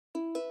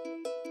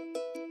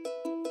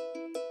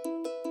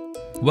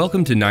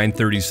Welcome to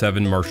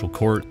 937 Marshall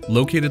Court,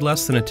 located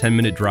less than a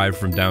 10-minute drive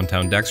from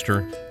downtown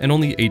Dexter and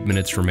only 8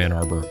 minutes from Ann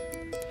Arbor.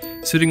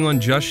 Sitting on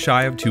just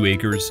shy of 2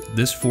 acres,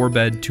 this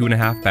 4-bed,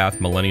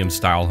 2.5-bath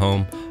millennium-style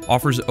home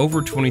offers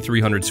over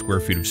 2,300 square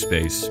feet of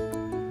space.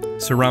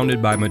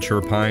 Surrounded by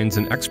mature pines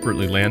and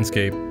expertly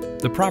landscaped,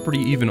 the property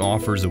even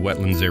offers a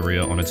wetlands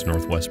area on its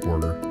northwest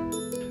border.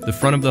 The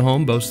front of the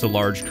home boasts a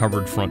large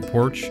covered front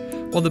porch,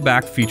 while the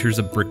back features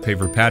a brick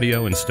paver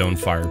patio and stone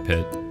fire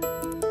pit.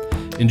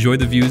 Enjoy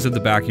the views of the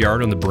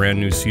backyard on the brand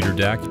new cedar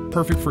deck,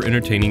 perfect for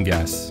entertaining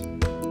guests.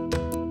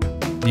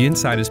 The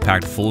inside is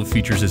packed full of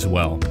features as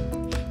well.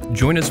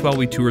 Join us while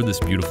we tour this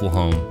beautiful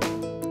home.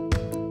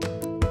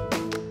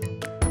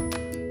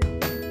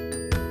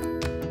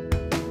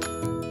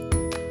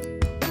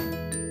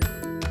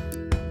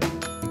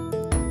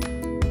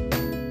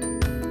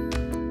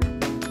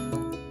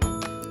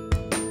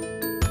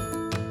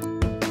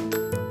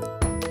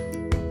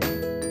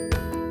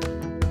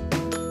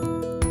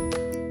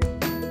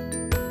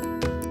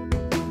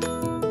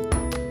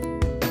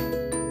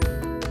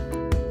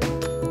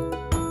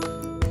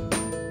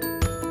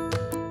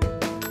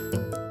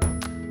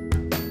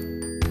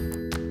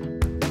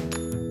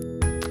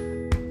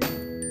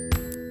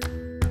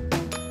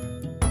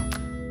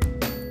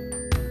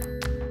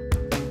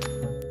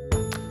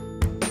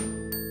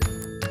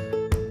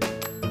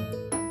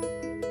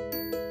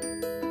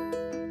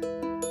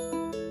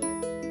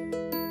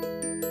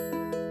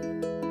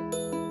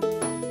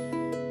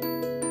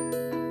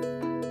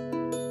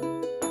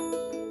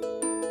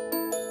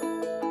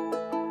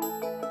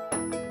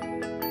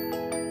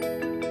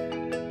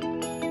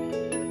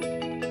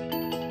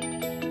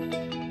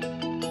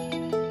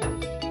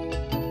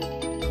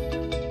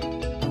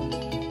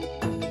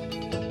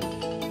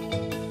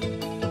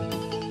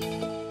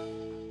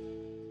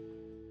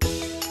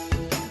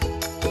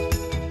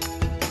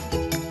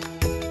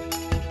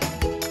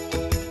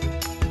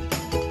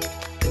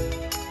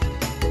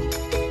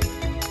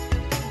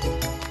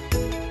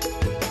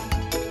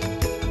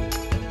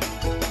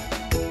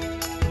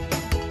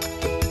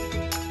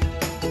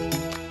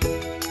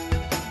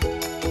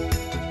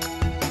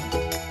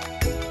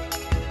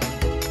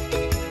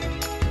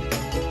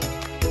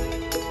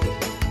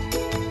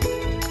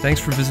 Thanks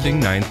for visiting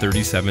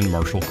 937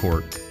 Marshall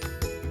Court.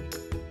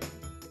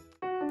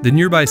 The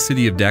nearby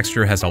city of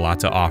Dexter has a lot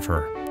to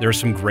offer. There are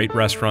some great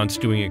restaurants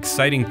doing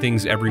exciting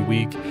things every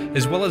week,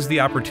 as well as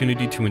the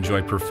opportunity to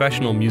enjoy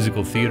professional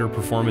musical theater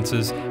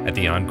performances at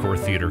the Encore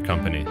Theater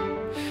Company.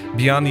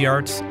 Beyond the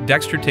arts,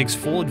 Dexter takes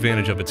full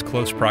advantage of its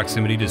close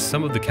proximity to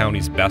some of the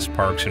county's best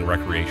parks and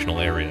recreational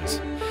areas.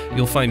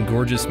 You'll find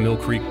gorgeous Mill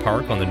Creek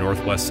Park on the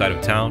northwest side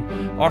of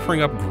town,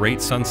 offering up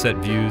great sunset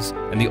views,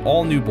 and the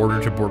all-new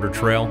Border to Border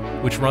Trail,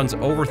 which runs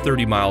over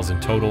 30 miles in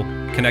total,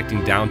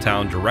 connecting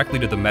downtown directly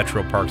to the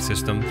Metro Park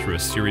system through a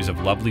series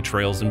of lovely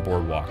trails and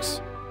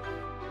boardwalks.